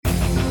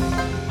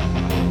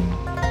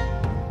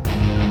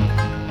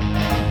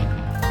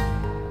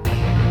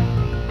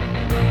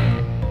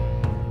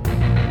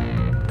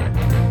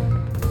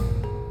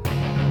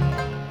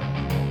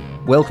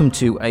Welcome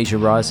to Asia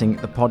Rising,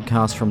 the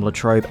podcast from La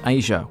Trobe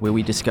Asia, where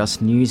we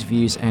discuss news,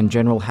 views and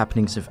general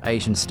happenings of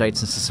Asian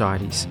states and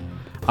societies.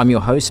 I'm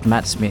your host,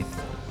 Matt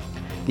Smith.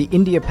 The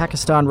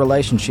India-Pakistan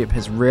relationship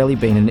has rarely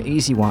been an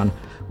easy one,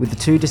 with the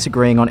two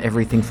disagreeing on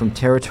everything from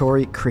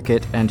territory,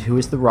 cricket and who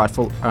is the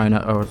rightful owner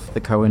of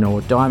the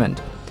Kohinoor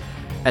Diamond.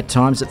 At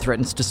times it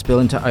threatens to spill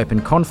into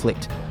open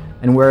conflict,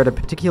 and we're at a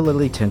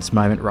particularly tense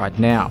moment right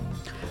now.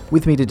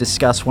 With me to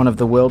discuss one of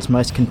the world's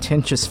most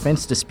contentious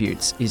fence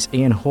disputes is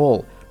Ian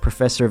Hall,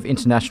 Professor of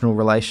International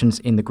Relations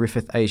in the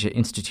Griffith Asia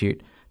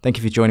Institute. Thank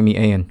you for joining me,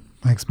 Ian.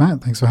 Thanks,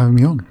 Matt. Thanks for having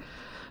me on.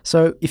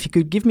 So if you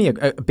could give me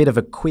a bit of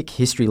a quick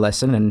history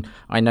lesson, and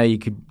I know you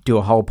could do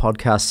a whole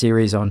podcast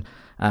series on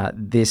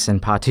this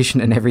and partition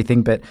and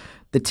everything, but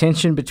the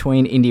tension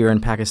between India and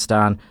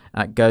Pakistan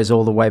goes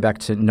all the way back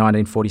to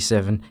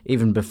 1947,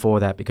 even before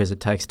that, because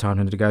it takes time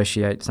to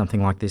negotiate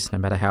something like this, no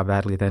matter how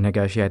badly they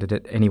negotiated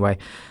it anyway.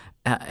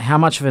 How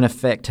much of an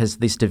effect has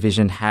this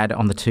division had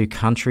on the two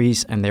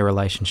countries and their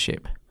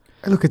relationship?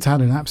 Look, it's had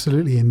an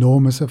absolutely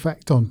enormous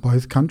effect on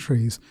both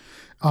countries.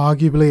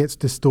 Arguably, it's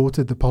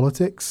distorted the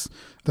politics,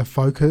 the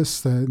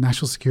focus, the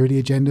national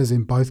security agendas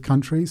in both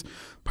countries,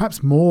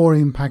 perhaps more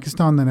in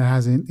Pakistan than it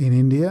has in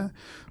India.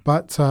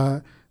 But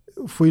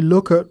if we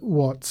look at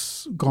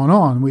what's gone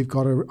on, we've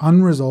got an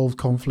unresolved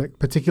conflict,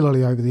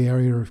 particularly over the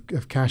area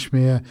of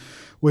Kashmir,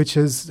 which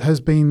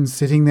has been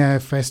sitting there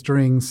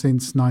festering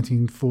since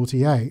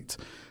 1948.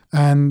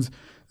 And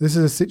this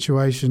is a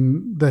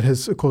situation that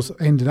has, of course,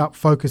 ended up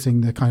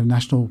focusing the kind of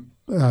national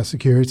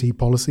security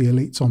policy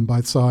elites on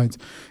both sides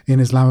in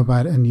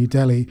Islamabad and New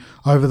Delhi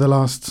over the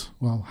last,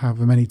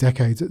 however many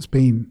decades it's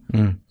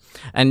been.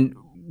 And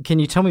can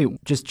you tell me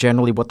just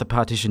generally what the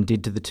partition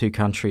did to the two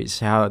countries,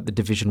 how the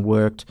division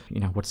worked?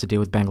 What's the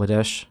deal with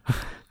Bangladesh?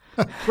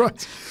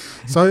 Right.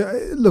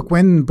 So, look,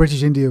 when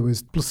British India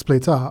was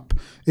split up,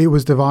 it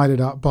was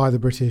divided up by the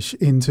British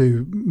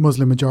into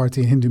Muslim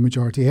majority and Hindu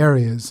majority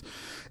areas.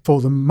 For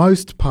the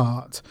most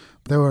part,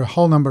 there were a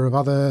whole number of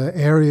other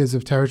areas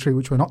of territory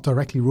which were not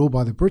directly ruled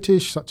by the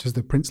British, such as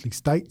the princely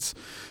states,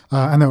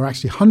 and there were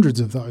actually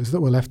hundreds of those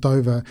that were left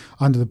over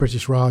under the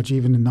British Raj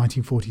even in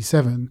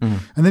 1947.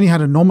 And then you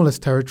had anomalous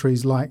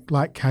territories like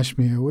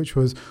Kashmir, which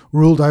was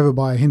ruled over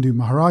by a Hindu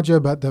Maharaja,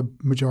 but the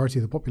majority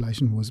of the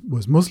population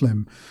was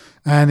Muslim.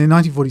 And in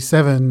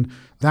 1947,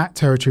 that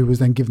territory was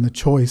then given the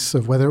choice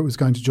of whether it was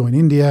going to join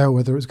India,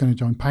 whether it was going to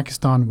join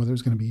Pakistan, whether it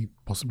was going to be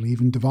possibly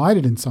even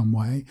divided in some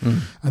way.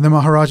 And the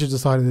Maharaja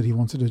decided that he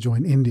wanted to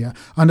join India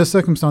under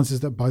circumstances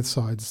that both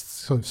sides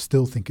sort of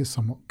still think is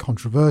somewhat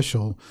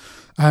controversial.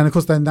 And of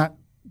course, then that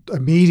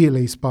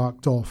immediately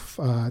sparked off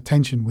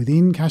tension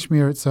within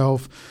Kashmir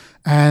itself.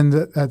 And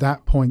at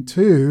that point,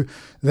 too,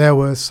 there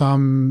were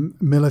some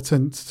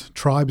militant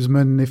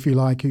tribesmen, if you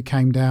like, who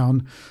came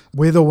down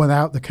with or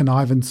without the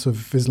connivance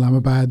of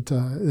Islamabad,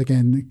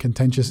 again,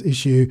 contentious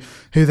issue,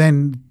 who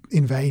then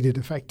invaded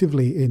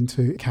effectively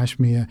into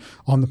Kashmir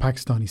on the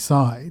Pakistani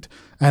side.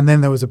 And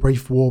then there was a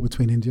brief war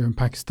between India and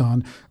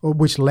Pakistan,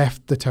 which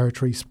left the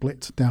territory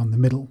split down the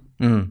middle.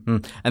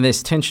 And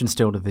there's tension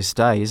still to this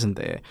day, isn't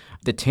there?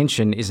 The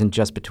tension isn't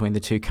just between the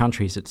two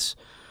countries, it's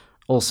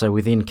also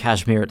within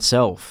Kashmir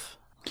itself.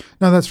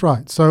 No, that's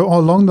right. So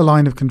along the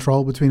line of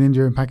control between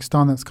India and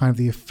Pakistan, that's kind of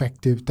the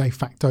effective de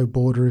facto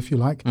border, if you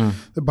like,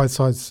 that both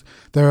sides.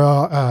 There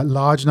are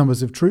large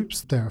numbers of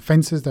troops, there are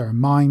fences, there are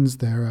mines,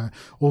 there are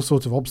all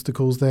sorts of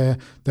obstacles there.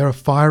 There are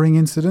firing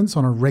incidents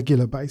on a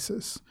regular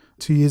basis.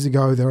 2 years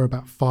ago, there were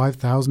about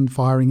 5,000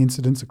 firing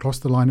incidents across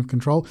the line of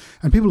control,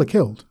 and people are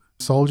killed.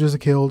 Soldiers are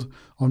killed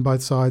on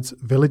both sides.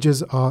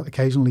 Villages are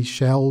occasionally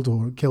shelled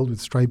or killed with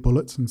stray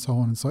bullets and so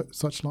on and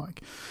such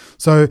like.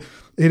 So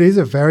it is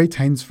a very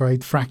tense, very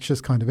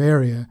fractious kind of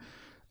area.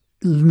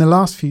 In the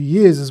last few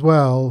years as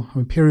well,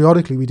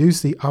 periodically we do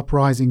see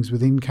uprisings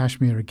within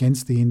Kashmir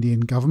against the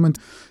Indian government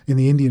in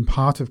the Indian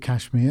part of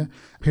Kashmir.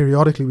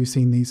 Periodically we've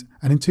seen these.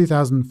 And in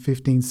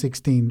 2015,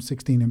 16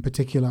 in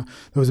particular,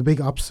 there was a big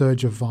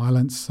upsurge of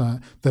violence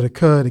that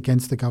occurred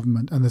against the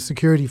government. And the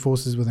security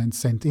forces were then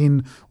sent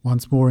in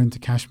once more into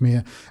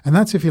Kashmir. And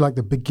that's, if you like,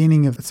 the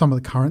beginning of some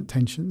of the current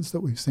tensions that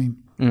we've seen.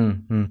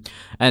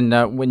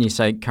 And when you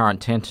say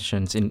current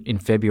tensions, in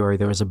February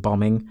there was a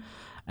bombing,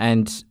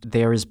 and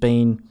there has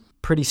been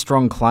pretty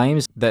strong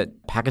claims that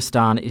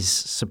Pakistan is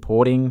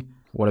supporting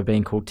what are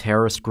being called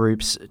terrorist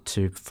groups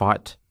to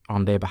fight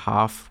on their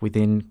behalf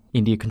within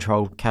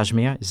India-controlled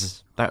Kashmir.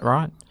 Is that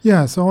right?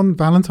 Yeah, so on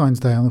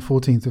Valentine's Day, on the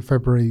 14th of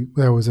February,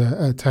 there was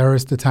a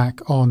terrorist attack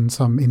on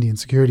some Indian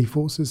security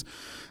forces.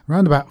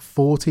 Around about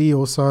 40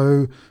 or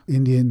so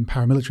Indian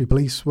paramilitary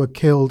police were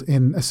killed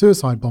in a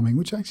suicide bombing,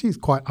 which actually is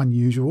quite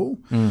unusual.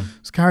 It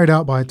was carried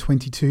out by a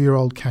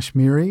 22-year-old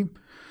Kashmiri.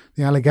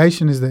 The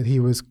allegation is that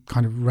he was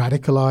kind of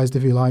radicalized,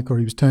 if you like, or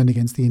he was turned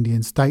against the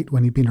Indian state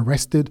when he'd been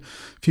arrested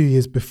a few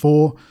years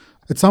before.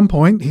 At some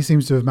point, he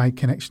seems to have made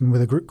connection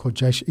with a group called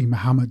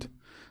Jaish-e-Mohammed,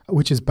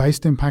 which is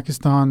based in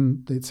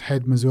Pakistan. Its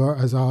head,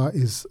 Mazhar Azhar,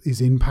 is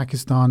in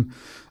Pakistan,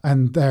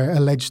 and they're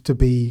alleged to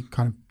be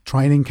kind of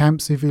training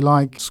camps, if you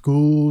like,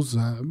 schools,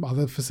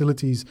 other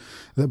facilities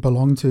that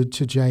belong to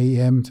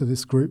JEM, to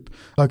this group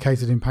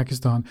located in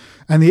Pakistan.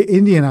 And the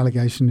Indian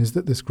allegation is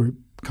that this group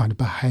kind of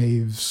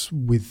behaves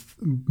with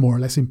more or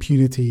less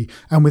impunity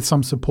and with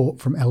some support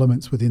from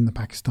elements within the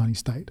Pakistani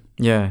state.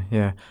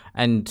 Yeah.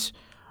 And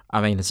I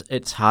mean,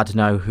 it's hard to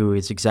know who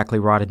is exactly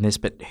right in this,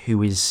 but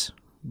who is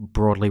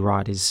broadly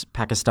right? Is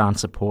Pakistan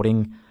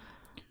supporting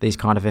these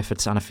kind of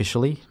efforts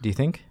unofficially, do you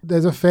think?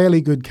 There's a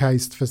fairly good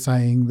case for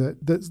saying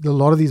that a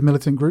lot of these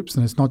militant groups,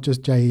 and it's not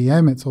just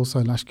JEM, it's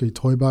also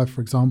Lashkar-e-Toiba, for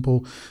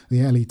example,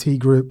 the LET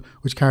group,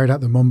 which carried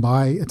out the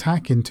Mumbai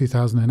attack in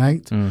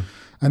 2008.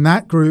 And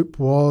that group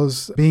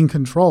was being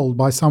controlled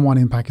by someone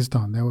in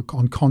Pakistan. They were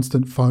on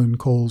constant phone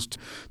calls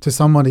to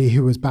somebody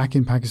who was back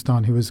in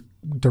Pakistan who was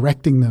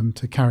directing them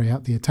to carry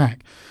out the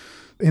attack.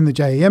 In the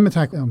JEM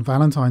attack on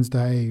Valentine's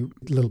Day,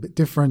 a little bit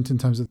different in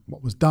terms of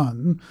what was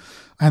done.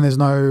 And there's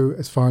no,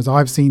 as far as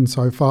I've seen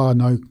so far,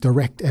 no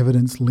direct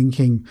evidence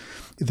linking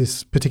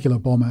this particular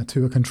bomber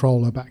to a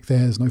controller back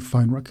there. There's no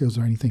phone records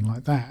or anything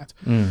like that.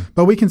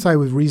 But we can say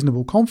with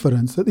reasonable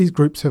confidence that these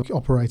groups have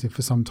operated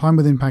for some time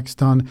within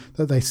Pakistan,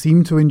 that they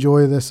seem to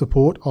enjoy the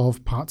support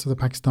of parts of the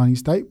Pakistani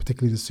state,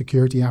 particularly the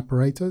security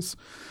apparatus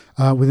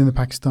within the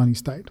Pakistani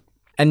state.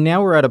 And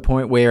now we're at a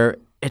point where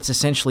it's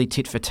essentially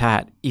tit for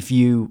tat. If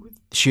you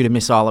shoot a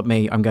missile at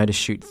me, I'm going to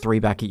shoot 3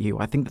 back at you.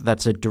 I think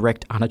that's a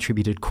direct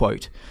unattributed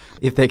quote,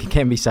 if there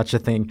can be such a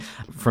thing,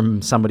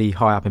 from somebody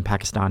high up in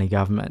Pakistani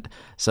government.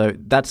 So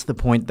that's the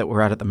point that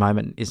we're at the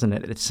moment, isn't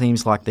it? It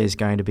seems like there's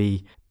going to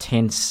be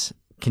tense,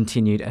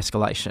 continued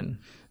escalation.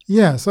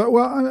 Yeah, so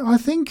I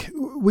think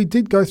we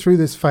did go through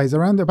this phase.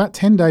 Around about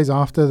 10 days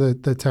after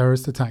the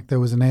terrorist attack, there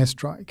was an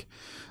airstrike.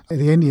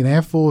 The Indian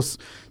Air Force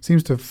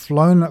seems to have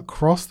flown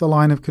across the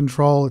line of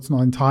control. It's not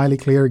entirely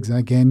clear,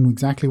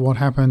 exactly what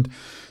happened.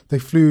 They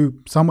flew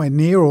somewhere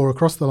near or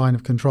across the line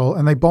of control,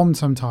 and they bombed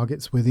some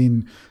targets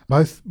within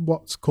both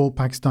what's called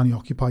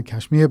Pakistani-occupied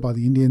Kashmir by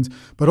the Indians,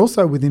 but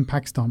also within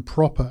Pakistan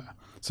proper.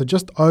 So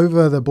just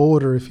over the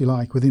border, if you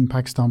like, within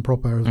Pakistan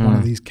proper is one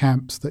of these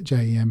camps that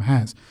JEM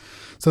has.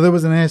 So there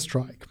was an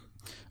airstrike.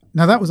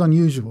 Now, that was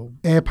unusual.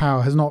 Air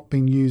power has not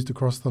been used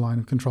across the line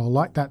of control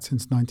like that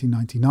since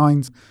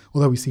 1999.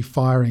 Although we see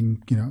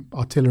firing,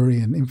 artillery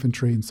and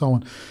infantry and so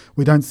on,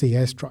 we don't see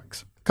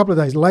airstrikes. A couple of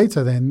days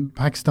later, then,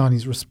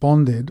 Pakistanis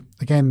responded.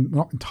 Again,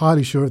 not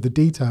entirely sure of the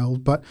details,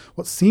 but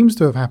what seems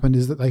to have happened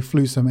is that they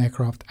flew some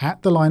aircraft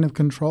at the line of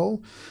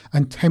control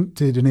and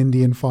tempted an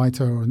Indian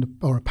fighter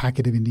or a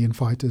packet of Indian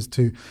fighters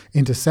to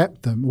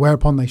intercept them,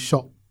 whereupon they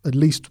shot at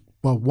least,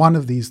 one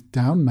of these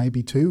down,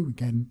 maybe 2,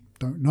 again,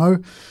 don't know,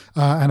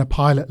 and a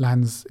pilot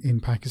lands in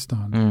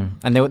Pakistan.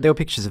 And there were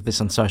pictures of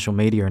this on social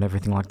media and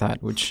everything like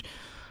that, which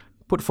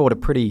put forward a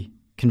pretty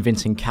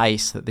convincing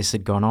case that this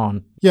had gone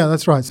on. Yeah,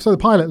 that's right. So the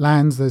pilot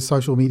lands, there's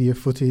social media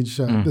footage,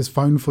 there's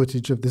phone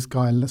footage of this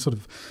guy sort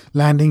of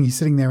landing. He's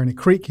sitting there in a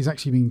creek. He's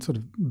actually being sort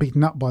of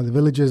beaten up by the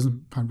villagers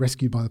and kind of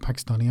rescued by the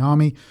Pakistani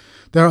army.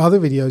 There are other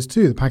videos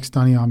too. The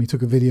Pakistani army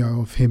took a video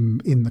of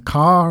him in the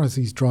car as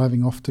he's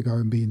driving off to go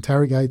and be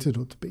interrogated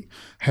or to be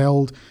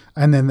held.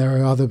 And then there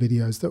are other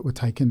videos that were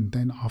taken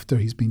then after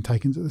he's been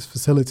taken to this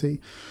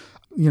facility.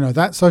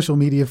 That social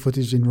media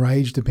footage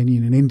enraged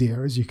opinion in India,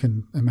 as you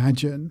can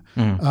imagine.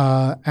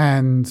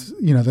 And,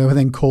 there were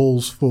then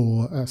calls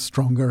for a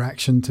stronger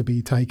action to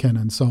be taken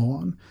and so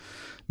on.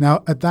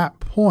 Now, at that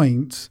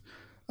point,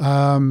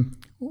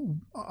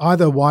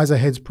 either wiser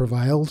heads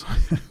prevailed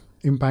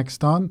in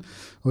Pakistan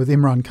with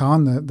Imran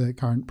Khan, the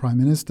current prime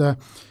minister,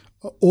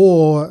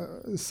 or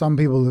some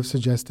people have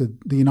suggested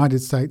the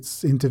United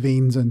States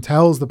intervenes and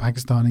tells the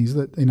Pakistanis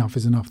that enough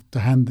is enough to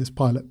hand this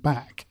pilot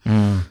back.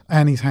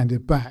 And he's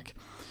handed back.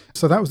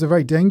 So that was a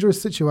very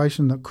dangerous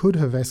situation that could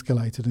have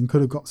escalated and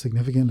could have got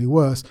significantly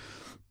worse.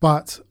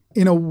 But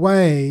in a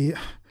way,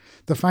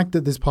 the fact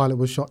that this pilot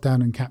was shot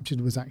down and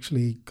captured was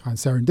actually kind of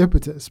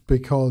serendipitous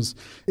because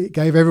it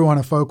gave everyone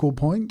a focal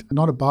point,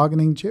 not a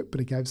bargaining chip, but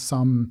it gave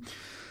some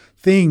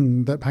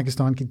thing that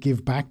Pakistan could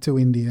give back to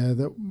India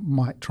that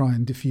might try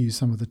and diffuse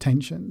some of the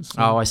tensions.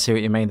 Oh, I see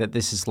what you mean, that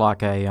this is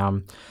like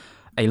a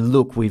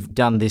look, we've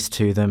done this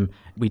to them,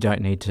 we don't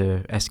need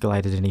to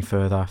escalate it any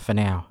further for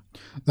now.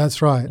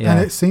 That's right. Yeah.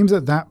 And it seems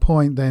at that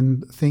point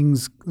then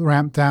things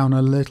ramped down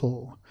a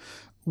little.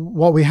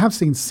 What we have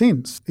seen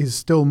since is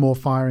still more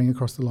firing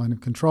across the line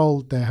of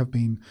control. There have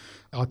been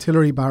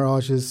artillery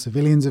barrages,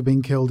 civilians have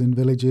been killed in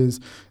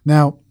villages.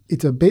 Now,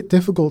 it's a bit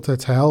difficult to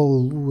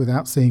tell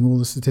without seeing all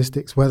the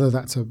statistics whether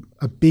that's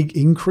a big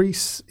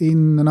increase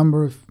in the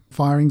number of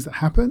firings that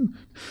happen.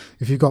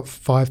 If you've got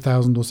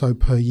 5,000 or so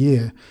per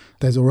year,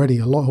 there's already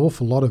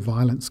awful lot of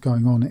violence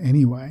going on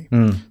anyway.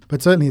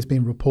 But certainly it's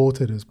been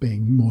reported as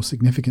being more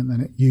significant than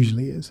it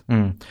usually is.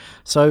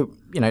 So,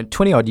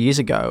 20 odd years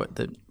ago at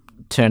the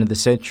turn of the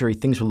century,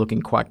 things were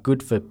looking quite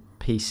good for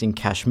peace in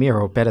Kashmir,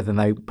 or better than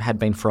they had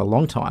been for a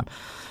long time.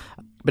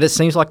 But it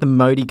seems like the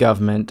Modi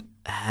government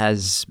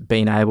has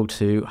been able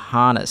to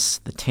harness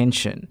the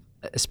tension,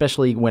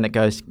 especially when it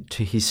goes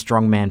to his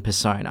strongman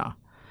persona,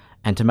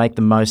 and to make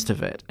the most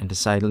of it and to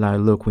say, no,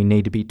 look, we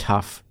need to be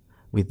tough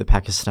with the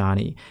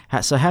Pakistani.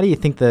 So how do you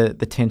think the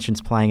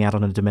tension's playing out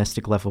on a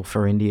domestic level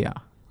for India?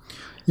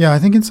 Yeah, I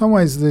think in some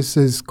ways this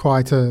is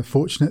quite a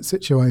fortunate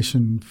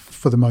situation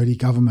for the Modi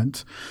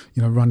government,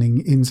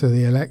 running into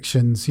the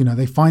elections.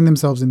 They find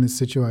themselves in this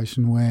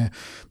situation where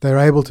they're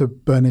able to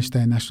burnish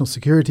their national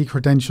security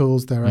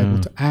credentials. They're able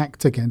to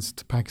act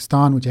against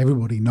Pakistan, which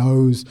everyone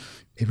knows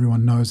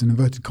in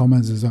inverted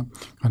commas as a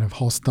kind of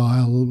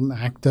hostile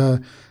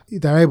actor.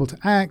 They're able to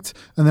act,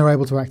 and they're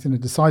able to act in a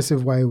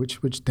decisive way,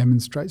 which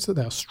demonstrates that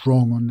they are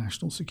strong on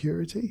national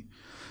security.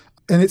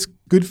 And it's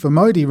good for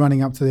Modi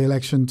running up to the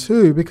election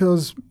too,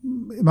 because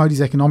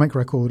Modi's economic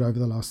record over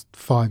the last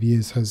 5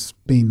 years has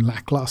been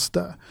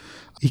lackluster.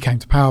 He came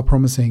to power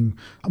promising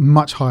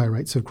much higher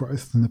rates of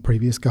growth than the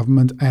previous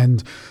government.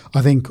 And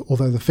I think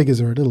although the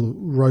figures are a little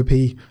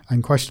ropey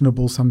and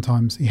questionable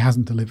sometimes, he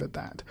hasn't delivered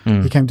that.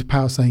 He came to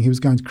power saying he was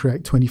going to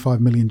create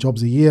 25 million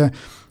jobs a year.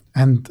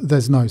 And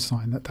there's no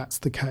sign that that's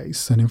the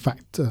case. And in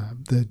fact,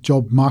 the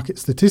job market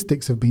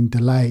statistics have been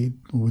delayed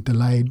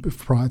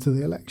prior to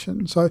the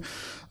election. So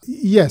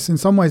yes, in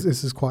some ways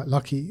this is quite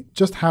lucky.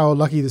 Just how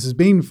lucky this has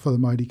been for the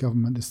Modi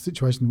government, this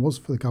situation was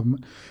for the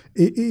government,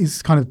 it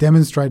is kind of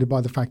demonstrated by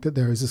the fact that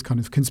there is this kind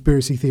of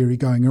conspiracy theory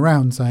going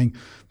around saying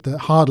that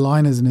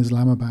hardliners in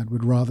Islamabad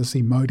would rather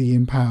see Modi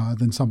in power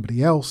than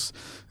somebody else,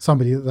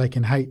 somebody that they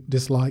can hate,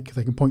 dislike,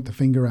 they can point the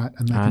finger at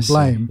and they can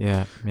blame.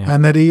 Yeah.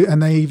 And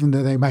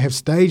they may have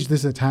staged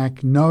this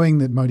attack knowing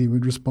that Modi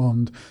would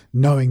respond,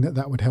 knowing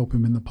that would help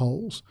him in the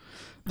polls.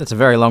 That's a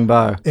very long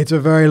bow. It's a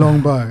very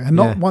long bow, and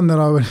not one that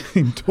I would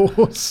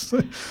endorse.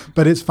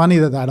 But it's funny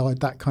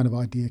that kind of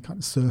idea kind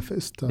of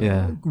surfaced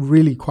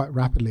really quite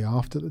rapidly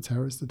after the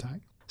terrorist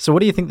attack. So what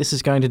do you think this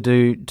is going to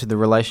do to the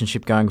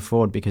relationship going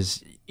forward?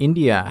 Because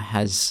India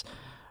has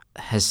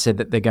said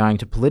that they're going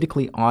to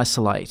politically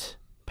isolate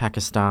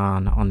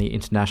Pakistan on the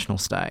international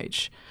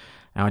stage.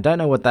 Now, I don't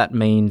know what that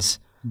means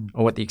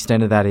or what the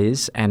extent of that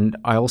is, and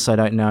I also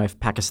don't know if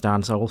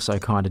Pakistan's also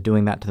kind of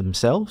doing that to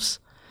themselves.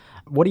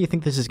 What do you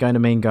think this is going to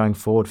mean going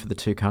forward for the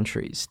two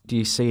countries? Do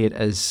you see it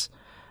as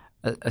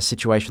a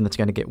situation that's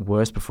going to get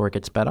worse before it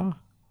gets better?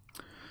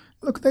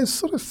 Look, there's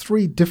sort of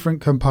three different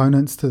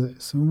components to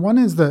this. And one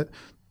is that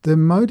the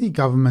Modi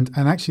government,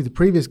 and actually the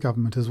previous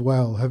government as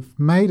well, have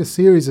made a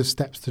series of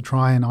steps to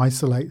try and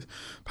isolate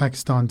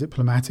Pakistan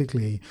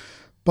diplomatically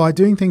by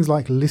doing things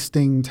like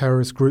listing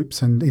terrorist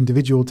groups and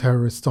individual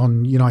terrorists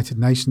on United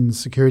Nations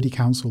Security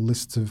Council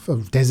lists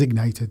of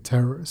designated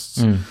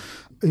terrorists.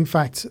 In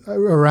fact,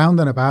 around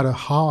and about a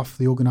half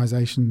the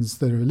organizations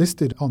that are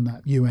listed on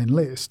that UN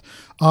list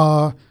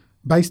are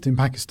based in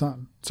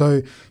Pakistan.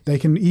 So they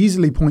can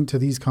easily point to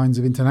these kinds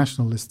of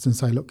international lists and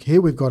say, look, here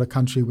we've got a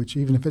country which,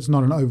 even if it's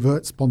not an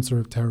overt sponsor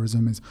of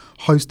terrorism, is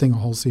hosting a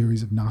whole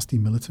series of nasty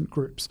militant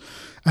groups.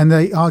 And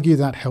they argue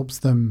that helps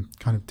them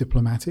kind of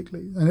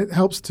diplomatically. And it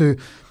helps to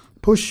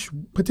push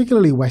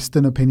particularly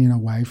Western opinion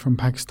away from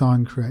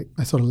Pakistan, create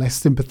a sort of less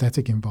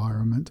sympathetic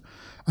environment.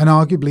 And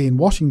arguably in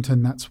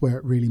Washington, that's where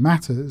it really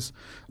matters.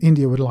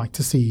 India would like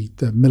to see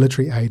the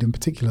military aid in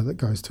particular that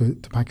goes to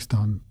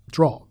Pakistan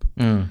drop.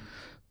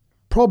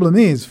 Problem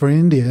is, for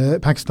India,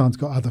 Pakistan's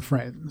got other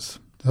friends.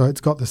 So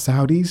it's got the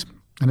Saudis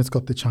and it's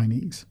got the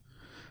Chinese.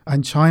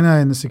 And China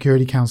in the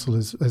Security Council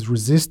has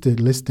resisted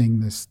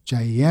listing this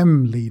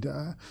JEM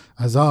leader,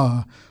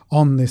 Azhar,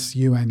 on this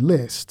UN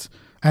list.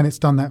 And it's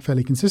done that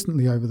fairly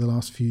consistently over the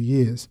last few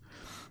years.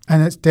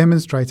 And it's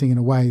demonstrating in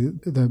a way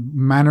the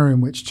manner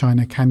in which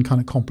China can kind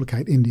of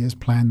complicate India's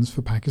plans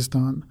for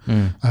Pakistan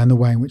and the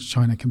way in which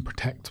China can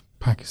protect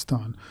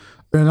Pakistan.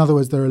 In other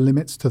words, there are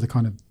limits to the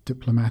kind of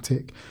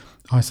diplomatic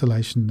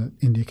isolation that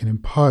India can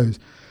impose.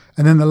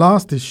 And then the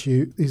last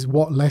issue is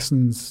what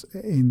lessons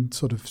in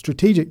sort of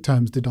strategic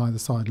terms did either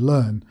side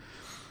learn?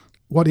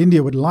 What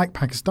India would like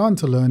Pakistan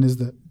to learn is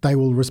that they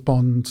will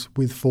respond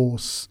with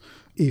force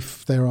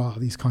if there are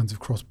these kinds of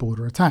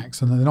cross-border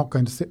attacks, and they're not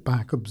going to sit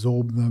back,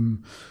 absorb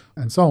them,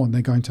 and so on.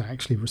 They're going to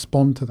actually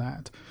respond to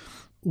that.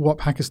 What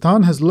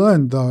Pakistan has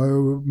learned,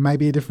 though, may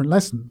be a different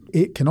lesson.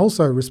 It can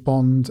also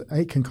respond,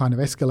 it can kind of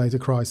escalate a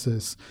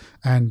crisis,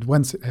 and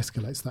once it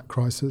escalates that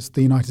crisis,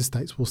 the United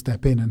States will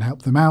step in and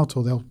help them out,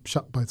 or they'll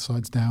shut both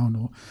sides down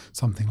or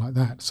something like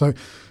that. So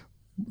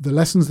the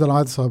lessons that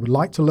either side would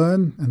like to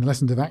learn and the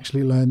lessons they've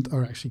actually learned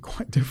are actually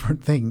quite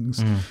different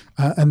things.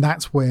 And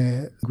that's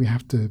where we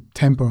have to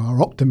temper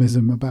our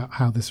optimism about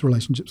how this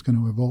relationship's going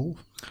to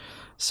evolve.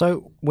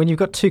 So when you've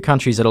got two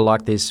countries that are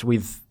like this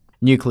with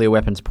nuclear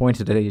weapons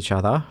pointed at each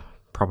other,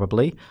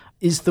 probably,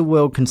 is the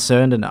world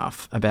concerned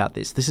enough about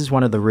this? This is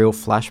one of the real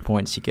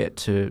flashpoints you get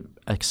to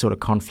a sort of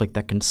conflict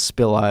that can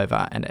spill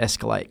over and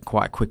escalate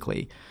quite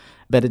quickly.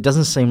 But it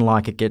doesn't seem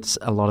like it gets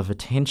a lot of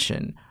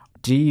attention.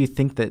 Do you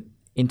think that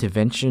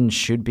intervention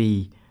should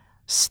be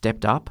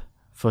stepped up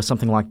for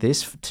something like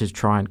this to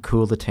try and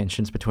cool the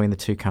tensions between the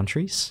two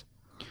countries?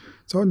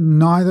 So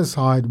neither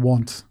side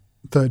want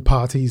third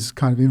parties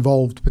kind of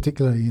involved,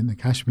 particularly in the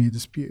Kashmir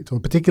dispute, or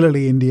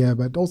particularly India,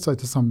 but also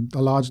to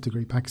a large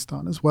degree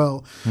Pakistan as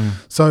well.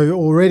 So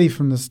already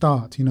from the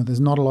start,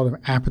 there's not a lot of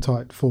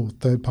appetite for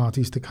third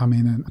parties to come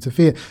in and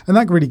interfere. And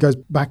that really goes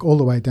back all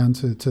the way down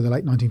to the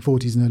late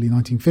 1940s and early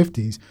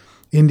 1950s.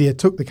 India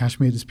took the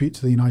Kashmir dispute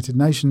to the United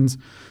Nations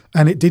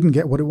and it didn't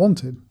get what it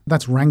wanted.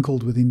 That's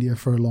rankled with India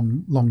for a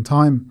long, long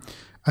time.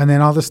 And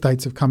then other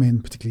states have come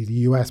in, particularly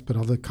the US, but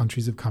other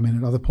countries have come in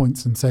at other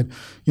points and said,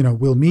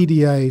 we'll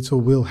mediate or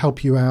we'll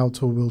help you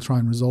out or we'll try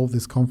and resolve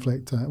this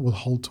conflict, we'll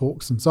hold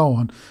talks and so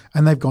on.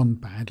 And they've gone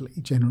badly,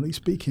 generally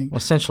speaking. Well,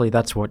 essentially,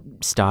 that's what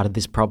started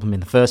this problem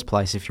in the first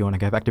place, if you want to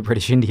go back to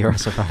British India, I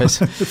suppose.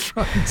 That's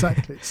right,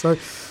 exactly. So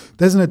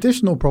there's an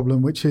additional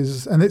problem, which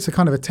is, and it's a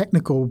kind of a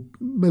technical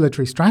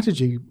military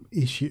strategy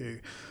issue,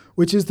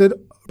 which is that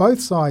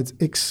both sides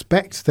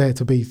expect there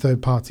to be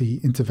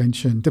third-party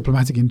intervention,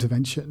 diplomatic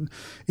intervention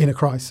in a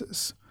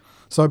crisis.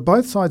 So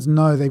both sides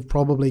know they've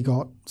probably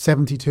got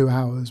 72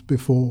 hours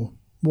before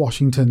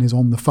Washington is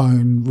on the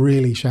phone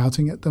really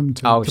shouting at them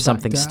to if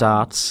something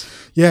starts.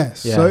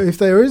 Yes. Yeah. So if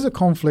there is a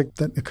conflict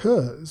that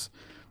occurs,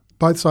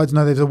 both sides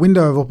know there's a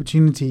window of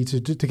opportunity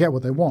to get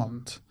what they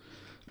want.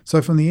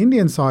 So from the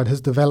Indian side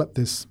has developed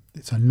this,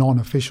 it's a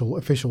non-official,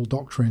 official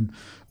doctrine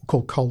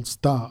called Cold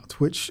Start,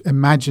 which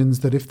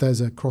imagines that if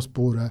there's a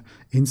cross-border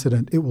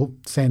incident, it will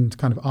send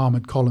kind of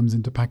armoured columns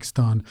into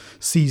Pakistan,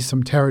 seize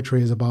some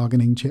territory as a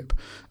bargaining chip,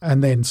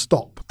 and then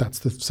stop. That's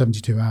the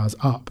 72 hours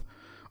up.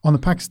 On the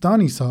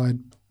Pakistani side,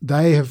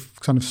 they have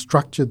kind of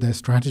structured their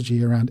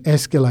strategy around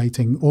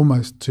escalating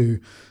almost to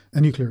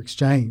a nuclear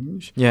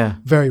exchange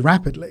very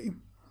rapidly.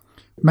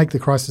 Make the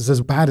crisis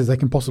as bad as they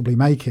can possibly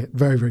make it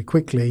very, very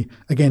quickly,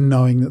 again,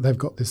 knowing that they've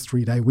got this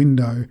 3-day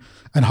window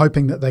and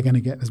hoping that they're going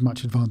to get as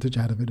much advantage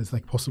out of it as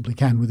they possibly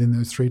can within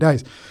those 3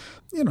 days.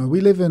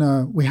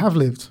 We have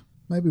lived,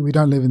 maybe we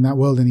don't live in that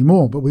world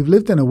anymore, but we've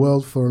lived in a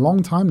world for a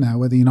long time now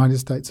where the United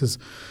States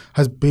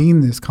has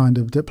been this kind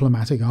of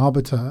diplomatic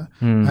arbiter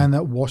and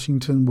that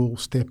Washington will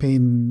step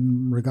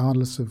in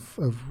regardless of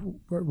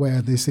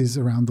where this is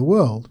around the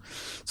world.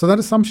 So that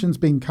assumption's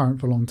been current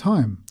for a long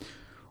time.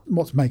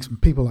 What makes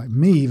people like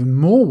me even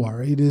more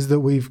worried is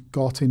that we've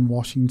got in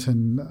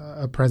Washington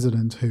a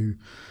president who,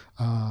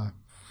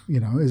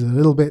 is a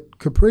little bit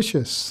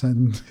capricious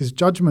and his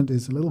judgment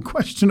is a little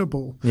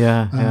questionable.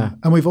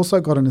 And we've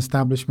also got an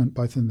establishment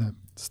both in the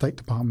State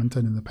Department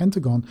and in the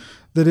Pentagon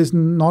that is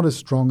not as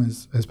strong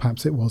as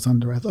perhaps it was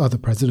under other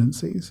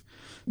presidencies.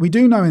 We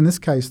do know in this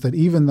case that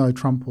even though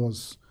Trump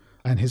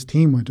and his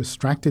team were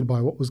distracted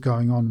by what was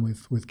going on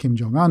with Kim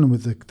Jong-un and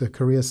with the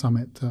Korea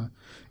summit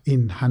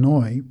in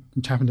Hanoi,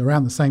 which happened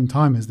around the same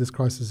time as this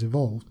crisis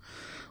evolved.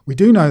 We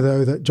do know,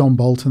 though, that John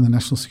Bolton, the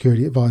National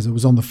Security Advisor,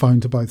 was on the phone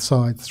to both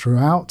sides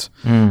throughout.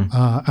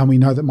 And we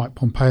know that Mike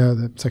Pompeo,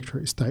 the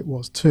Secretary of State,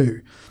 was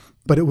too.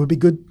 But it would be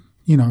good,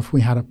 if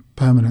we had a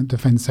permanent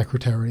defense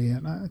secretary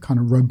and a kind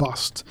of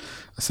robust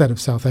set of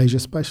South Asia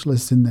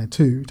specialists in there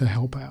too to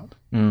help out.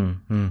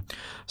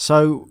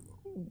 So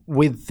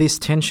with this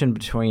tension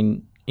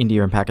between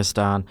India and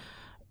Pakistan,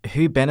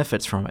 who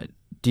benefits from it?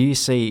 Do you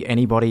see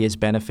anybody as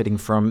benefiting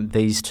from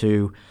these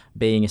two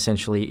being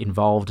essentially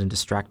involved and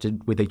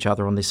distracted with each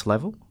other on this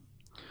level?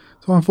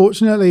 So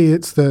unfortunately,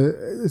 it's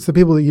the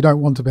people that you don't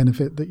want to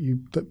benefit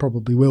that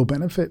probably will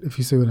benefit, if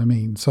you see what I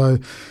mean. So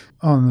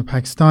on the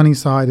Pakistani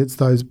side, it's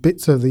those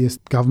bits of the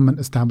government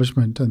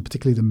establishment and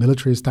particularly the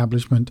military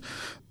establishment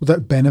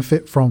that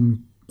benefit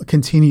from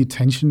continued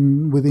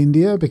tension with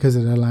India because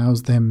it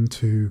allows them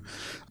to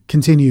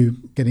continue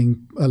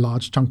getting a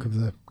large chunk of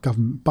the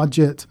government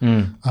budget.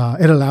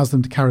 It allows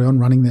them to carry on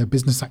running their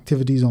business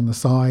activities on the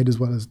side as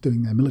well as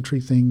doing their military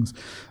things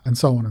and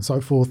so on and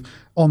so forth.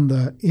 On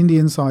the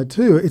Indian side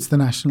too, it's the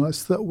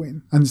nationalists that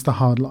win and it's the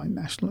hardline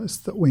nationalists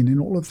that win in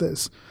all of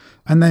this.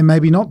 And they may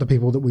be not the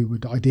people that we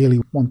would ideally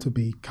want to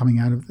be coming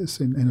out of this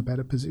in a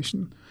better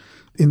position.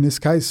 In this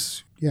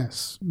case,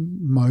 yes,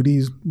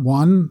 Modi's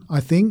won,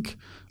 I think,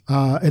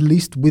 at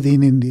least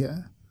within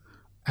India.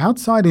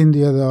 Outside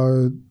India,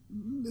 though,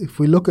 if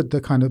we look at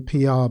the kind of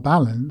PR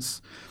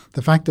balance,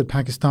 the fact that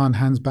Pakistan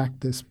hands back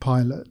this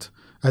pilot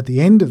at the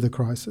end of the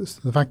crisis,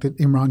 the fact that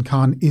Imran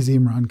Khan is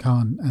Imran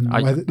Khan. And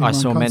I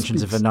saw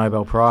mentions of a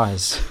Nobel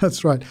Prize.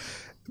 That's right.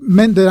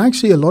 Meant that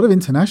actually a lot of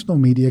international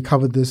media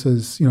covered this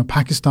as,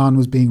 Pakistan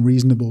was being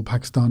reasonable,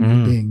 Pakistan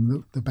was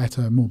being the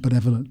better, more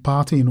benevolent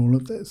party in all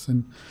of this.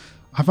 And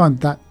I find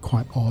that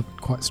quite odd,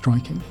 quite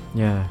striking.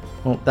 Yeah.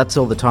 Well, that's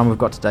all the time we've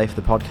got today for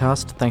the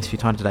podcast. Thanks for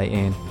your time today,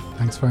 Ian.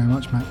 Thanks very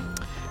much, Matt.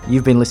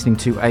 You've been listening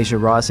to Asia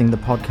Rising, the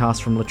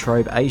podcast from La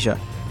Trobe Asia.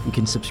 You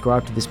can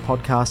subscribe to this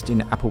podcast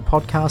in Apple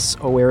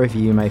Podcasts or wherever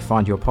you may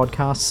find your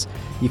podcasts.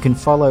 You can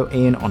follow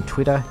Ian on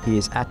Twitter. He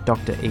is at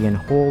Dr. Ian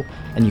Hall.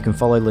 And you can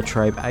follow La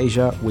Trobe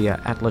Asia. We are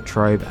at La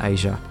Trobe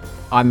Asia.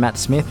 I'm Matt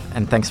Smith,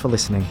 and thanks for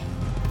listening.